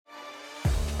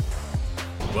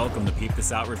Welcome to Peep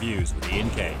This Out Reviews with Ian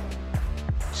K.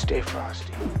 Stay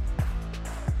frosty.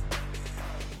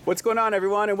 What's going on,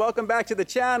 everyone, and welcome back to the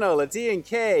channel. It's Ian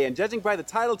K, and judging by the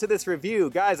title to this review,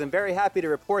 guys, I'm very happy to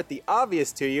report the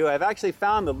obvious to you. I've actually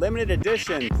found the limited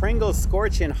edition Pringles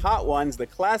Scorchin Hot Ones, the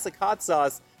classic hot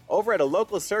sauce, over at a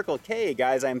local Circle K,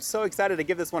 guys. I'm so excited to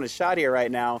give this one a shot here right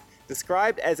now.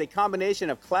 Described as a combination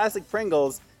of classic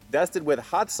Pringles dusted with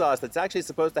hot sauce that's actually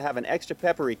supposed to have an extra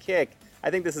peppery kick. I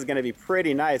think this is going to be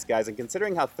pretty nice, guys, and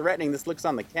considering how threatening this looks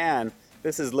on the can,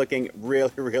 this is looking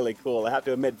really, really cool. I have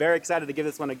to admit, very excited to give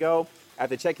this one a go.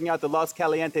 After checking out the Los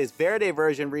Calientes Verde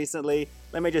version recently,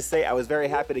 let me just say I was very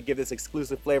happy to give this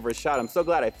exclusive flavor a shot. I'm so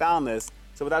glad I found this.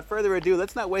 So without further ado,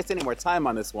 let's not waste any more time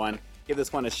on this one. Give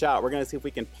this one a shot. We're gonna see if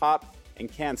we can pop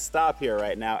and can't stop here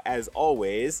right now. As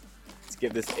always, let's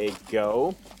give this a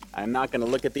go. I'm not gonna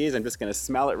look at these, I'm just gonna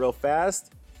smell it real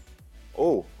fast.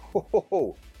 Oh,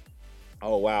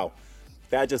 oh wow.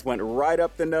 That just went right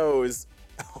up the nose.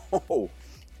 Oh,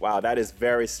 wow, that is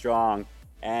very strong.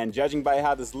 And judging by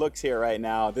how this looks here right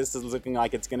now, this is looking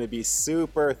like it's gonna be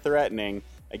super threatening.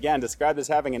 Again, described as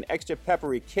having an extra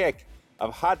peppery kick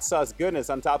of hot sauce goodness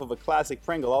on top of a classic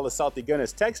Pringle, all the salty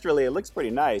goodness. Texturally, it looks pretty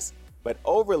nice, but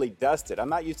overly dusted. I'm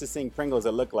not used to seeing Pringles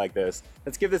that look like this.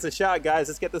 Let's give this a shot, guys.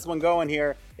 Let's get this one going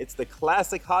here. It's the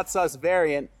classic hot sauce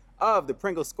variant of the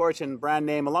Pringles Scorchin brand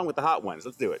name, along with the hot ones.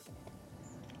 Let's do it.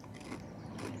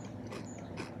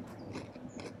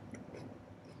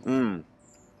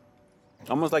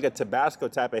 Almost like a Tabasco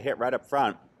type of hit right up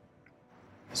front.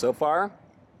 So far,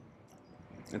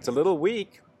 it's a little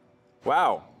weak.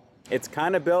 Wow, it's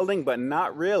kind of building, but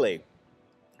not really.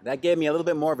 That gave me a little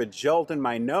bit more of a jolt in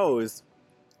my nose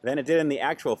than it did in the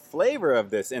actual flavor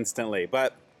of this instantly.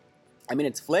 But, I mean,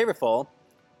 it's flavorful.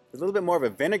 There's a little bit more of a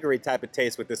vinegary type of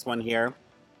taste with this one here.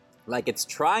 Like it's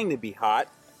trying to be hot.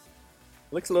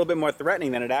 Looks a little bit more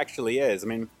threatening than it actually is. I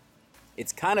mean,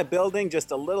 it's kind of building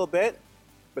just a little bit,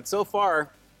 but so far,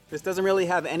 this doesn't really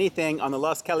have anything on the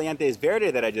Los Calientes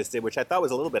Verde that I just did, which I thought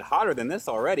was a little bit hotter than this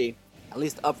already. At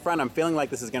least up front, I'm feeling like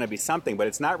this is going to be something, but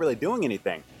it's not really doing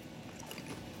anything.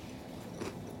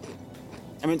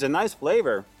 I mean, it's a nice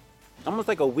flavor, almost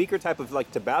like a weaker type of like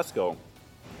Tabasco.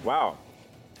 Wow,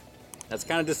 that's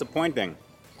kind of disappointing.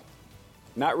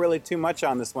 Not really too much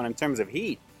on this one in terms of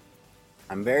heat.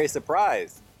 I'm very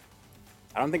surprised.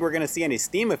 I don't think we're gonna see any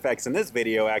steam effects in this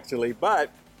video actually,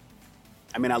 but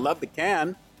I mean, I love the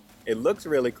can. It looks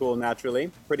really cool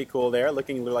naturally, pretty cool there,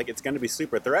 looking like it's gonna be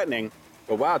super threatening.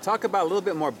 But wow, talk about a little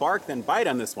bit more bark than bite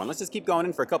on this one. Let's just keep going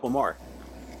in for a couple more.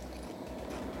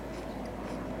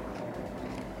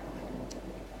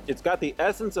 It's got the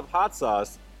essence of hot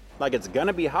sauce, like it's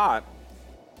gonna be hot,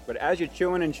 but as you're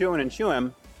chewing and chewing and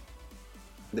chewing,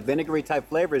 the vinegary type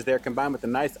flavors there combined with the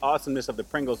nice awesomeness of the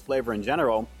Pringles flavor in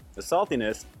general, the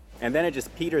saltiness, and then it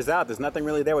just peters out. There's nothing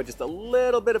really there with just a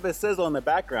little bit of a sizzle in the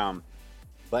background,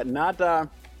 but not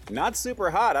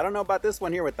super hot. I don't know about this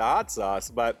one here with the hot sauce,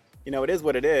 but you know, it is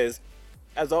what it is.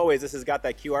 As always, this has got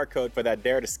that QR code for that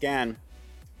dare to scan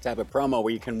type of promo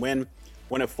where you can win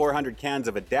one of 400 cans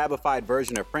of a dabified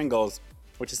version of Pringles,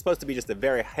 which is supposed to be just a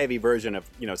very heavy version of,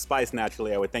 you know, spice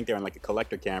naturally. I would think they're in like a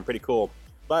collector can. Pretty cool.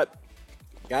 But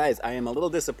guys, I am a little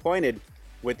disappointed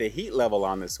with the heat level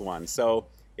on this one. So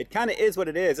it kind of is what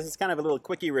it is. This is kind of a little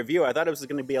quickie review. I thought it was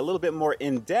going to be a little bit more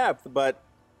in-depth, but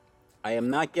I am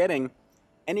not getting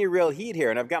any real heat here.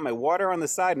 And I've got my water on the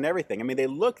side and everything. I mean, they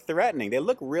look threatening. They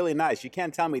look really nice. You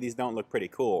can't tell me these don't look pretty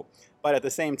cool. But at the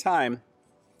same time,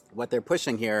 what they're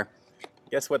pushing here,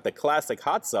 guess what? The classic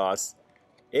hot sauce,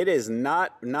 it is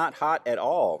not hot at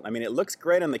all. I mean, it looks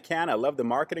great on the can. I love the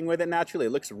marketing with it naturally.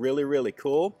 It looks really, really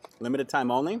cool. Limited time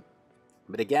only.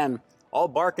 But again, all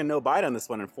bark and no bite on this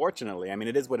one, unfortunately. I mean,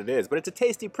 it is what it is, but it's a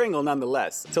tasty Pringle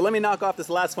nonetheless. So let me knock off this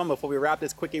last one before we wrap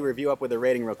this quickie review up with a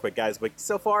rating real quick, guys. But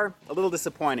so far, a little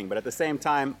disappointing, but at the same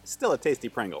time, still a tasty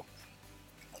Pringle.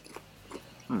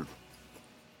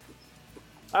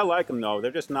 I like them though, they're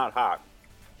just not hot.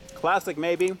 Classic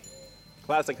maybe,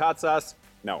 classic hot sauce,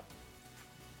 no.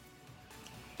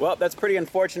 Well, that's pretty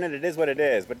unfortunate. It is what it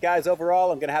is. But guys,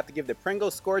 overall, I'm going to have to give the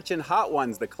Pringles Scorchin Hot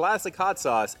Ones, the classic hot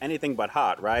sauce, anything but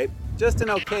hot, right? Just an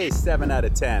okay 7 out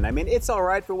of 10. I mean, it's all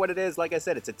right for what it is. Like I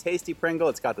said, it's a tasty Pringle.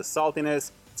 It's got the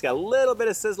saltiness. It's got a little bit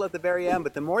of sizzle at the very end.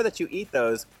 But the more that you eat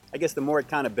those, I guess the more it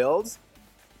kind of builds.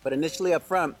 But initially up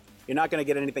front, you're not going to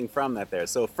get anything from that there.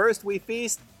 So first we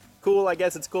feast. Cool, I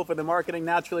guess it's cool for the marketing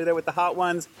naturally there with the hot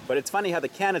ones, but it's funny how the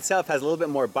can itself has a little bit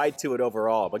more bite to it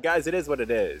overall. But guys, it is what it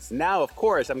is. Now, of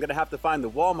course, I'm gonna have to find the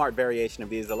Walmart variation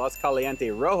of these, the Los Caliente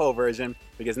Rojo version,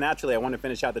 because naturally I want to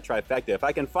finish out the trifecta. If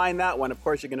I can find that one, of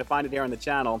course, you're gonna find it here on the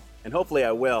channel, and hopefully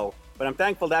I will. but I'm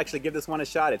thankful to actually give this one a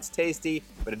shot. It's tasty,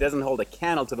 but it doesn't hold a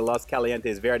candle to the Los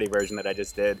Calientes Verde version that I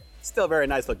just did. Still a very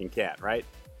nice looking can, right?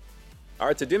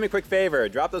 Alright, so do me a quick favor,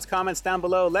 drop those comments down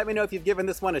below. Let me know if you've given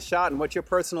this one a shot and what your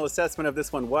personal assessment of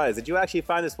this one was. Did you actually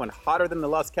find this one hotter than the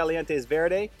Los Calientes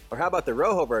Verde? Or how about the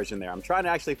Rojo version there? I'm trying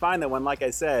to actually find that one, like I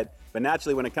said, but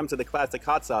naturally when it comes to the classic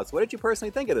hot sauce, what did you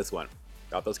personally think of this one?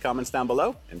 Drop those comments down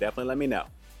below and definitely let me know.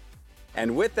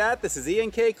 And with that, this is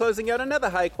Ian K closing out another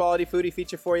high quality foodie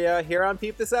feature for you here on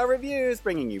Peep This Out Reviews,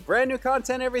 bringing you brand new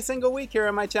content every single week here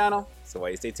on my channel. So while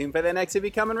you stay tuned for the next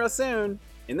video coming real soon,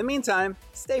 in the meantime,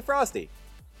 stay frosty.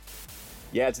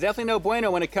 Yeah, it's definitely no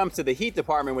bueno when it comes to the heat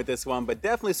department with this one, but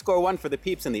definitely score 1 for the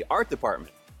peeps in the art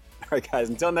department. Alright guys,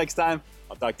 until next time,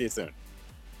 I'll talk to you soon.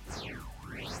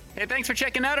 Hey, thanks for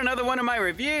checking out another one of my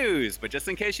reviews, but just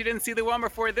in case you didn't see the one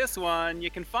before this one, you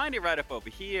can find it right up over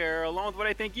here, along with what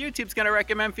I think YouTube's going to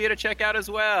recommend for you to check out as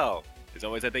well. As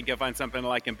always, I think you'll find something to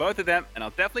like in both of them, and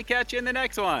I'll definitely catch you in the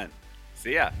next one.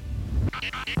 See ya!